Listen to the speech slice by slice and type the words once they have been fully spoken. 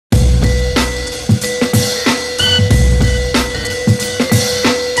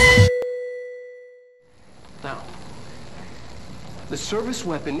service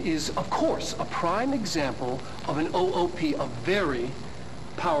weapon is, of course, a prime example of an OOP, a very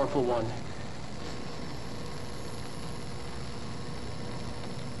powerful one.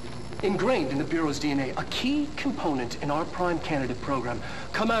 Ingrained in the Bureau's DNA, a key component in our prime candidate program.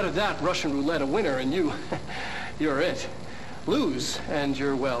 Come out of that Russian roulette a winner and you're it. Lose and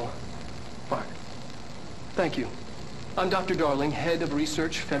you're, well, fired. Thank you. I'm Dr. Darling, Head of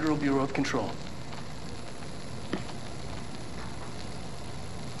Research, Federal Bureau of Control.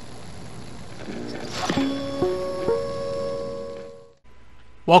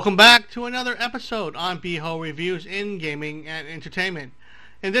 Welcome back to another episode on Beho Reviews in Gaming and Entertainment.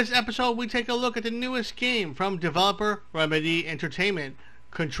 In this episode, we take a look at the newest game from developer Remedy Entertainment,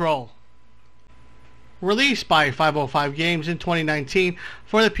 Control. Released by 505 Games in 2019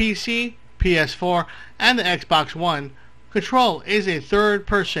 for the PC, PS4, and the Xbox One, Control is a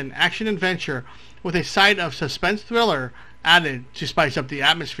third-person action-adventure with a side of suspense thriller added to spice up the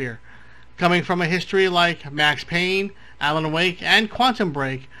atmosphere. Coming from a history like Max Payne, Alan Wake, and Quantum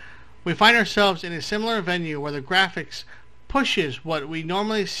Break, we find ourselves in a similar venue where the graphics pushes what we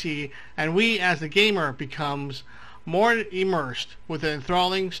normally see, and we as the gamer becomes more immersed with an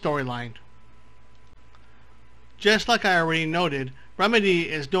enthralling storyline. Just like I already noted, Remedy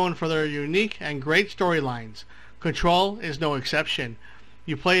is known for their unique and great storylines. Control is no exception.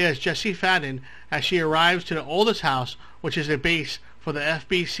 You play as Jessie Fadden as she arrives to the oldest house, which is a base for the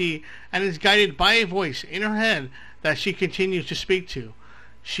FBC, and is guided by a voice in her head that she continues to speak to.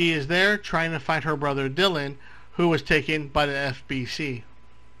 She is there trying to find her brother Dylan, who was taken by the FBC.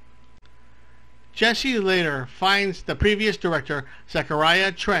 Jessie later finds the previous director,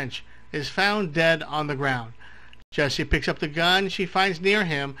 Zachariah Trench, is found dead on the ground. Jessie picks up the gun she finds near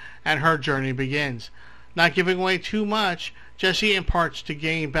him, and her journey begins. Not giving away too much, Jessie imparts to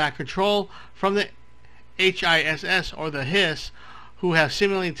gain back control from the HISS, or the Hiss, who have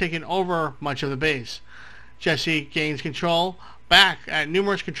seemingly taken over much of the base. Jessie gains control back at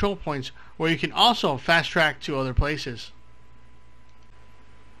numerous control points where you can also fast track to other places.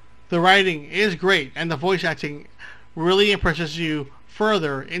 The writing is great, and the voice acting really impresses you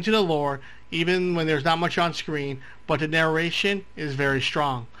further into the lore, even when there's not much on screen, but the narration is very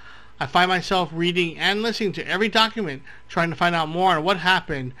strong. I find myself reading and listening to every document, trying to find out more on what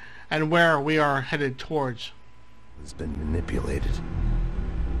happened and where we are headed towards. It's been manipulated.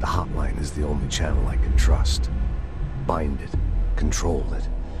 The hotline is the only channel I can trust. Bind it, control it.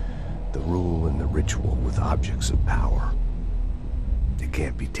 The rule and the ritual with objects of power. It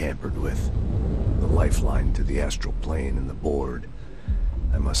can't be tampered with. The lifeline to the astral plane and the board.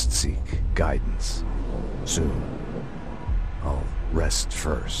 I must seek guidance. Soon. I'll rest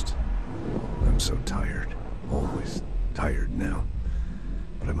first. I'm so tired. Always tired now.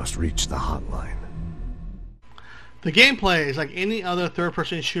 But I must reach the hotline. The gameplay is like any other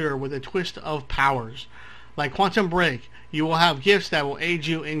third-person shooter with a twist of powers. Like Quantum Break, you will have gifts that will aid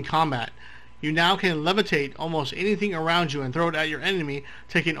you in combat. You now can levitate almost anything around you and throw it at your enemy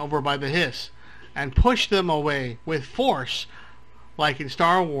taken over by the Hiss, and push them away with force, like in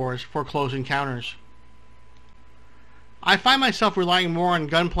Star Wars for close encounters. I find myself relying more on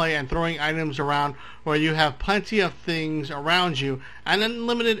gunplay and throwing items around where you have plenty of things around you and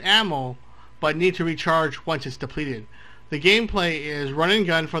unlimited ammo, but need to recharge once it's depleted. The gameplay is run and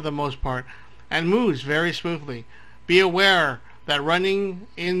gun for the most part, and moves very smoothly. Be aware that running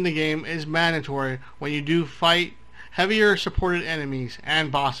in the game is mandatory when you do fight heavier supported enemies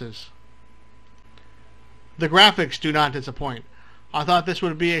and bosses. The graphics do not disappoint. I thought this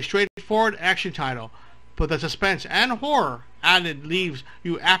would be a straightforward action title, but the suspense and horror added leaves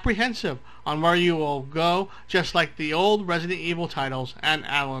you apprehensive on where you will go, just like the old Resident Evil titles and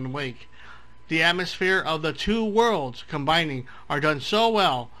Alan Wake. The atmosphere of the two worlds combining are done so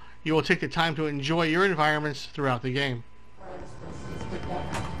well, you will take the time to enjoy your environments throughout the game.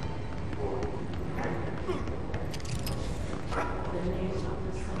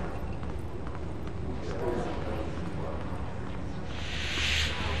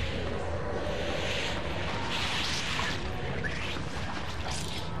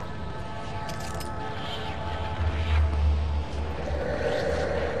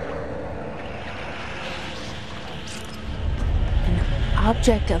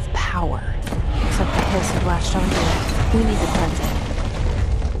 Object of power. Except the Hiss had latched onto it. We need to cleanse it.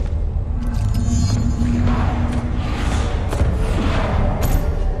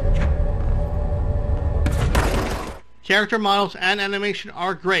 Character models and animation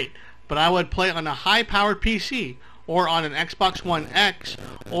are great, but I would play on a high-powered PC or on an Xbox One X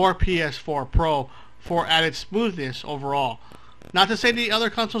or PS4 Pro for added smoothness overall. Not to say the other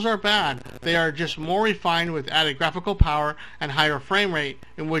consoles are bad, they are just more refined with added graphical power and higher frame rate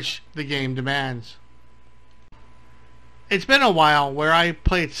in which the game demands. It's been a while where I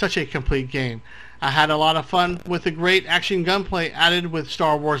played such a complete game. I had a lot of fun with the great action gunplay added with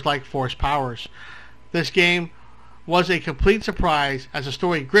Star Wars-like force powers. This game was a complete surprise as the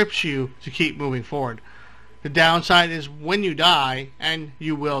story grips you to keep moving forward. The downside is when you die, and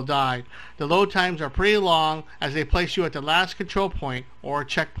you will die, the load times are pretty long as they place you at the last control point or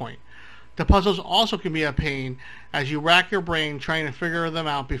checkpoint. The puzzles also can be a pain as you rack your brain trying to figure them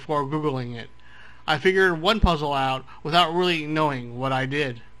out before Googling it. I figured one puzzle out without really knowing what I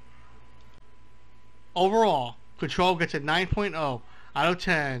did. Overall, Control gets a 9.0 out of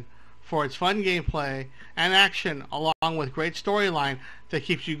 10 for its fun gameplay and action along with great storyline that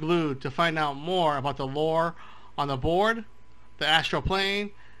keeps you glued to find out more about the lore on the board, the astral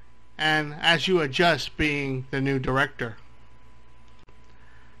plane, and as you adjust being the new director.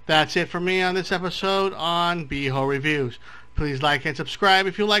 That's it for me on this episode on Beho Reviews. Please like and subscribe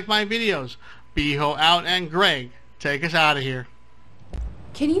if you like my videos. Beho out, and Greg, take us out of here.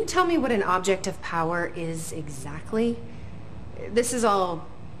 Can you tell me what an object of power is exactly? This is all,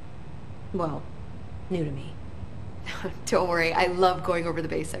 well, new to me. Don't worry, I love going over the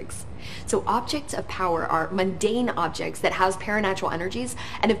basics. So objects of power are mundane objects that house paranatural energies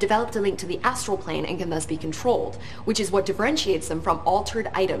and have developed a link to the astral plane and can thus be controlled, which is what differentiates them from altered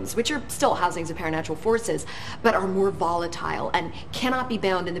items, which are still housings of paranatural forces, but are more volatile and cannot be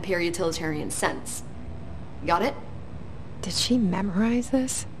bound in the pure utilitarian sense. Got it? Did she memorize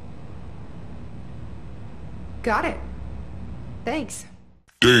this? Got it. Thanks.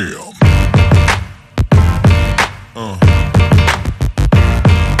 Damn.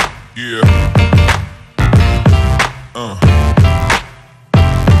 Yeah.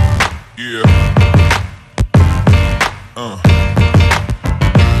 Yeah.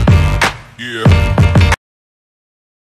 Yeah.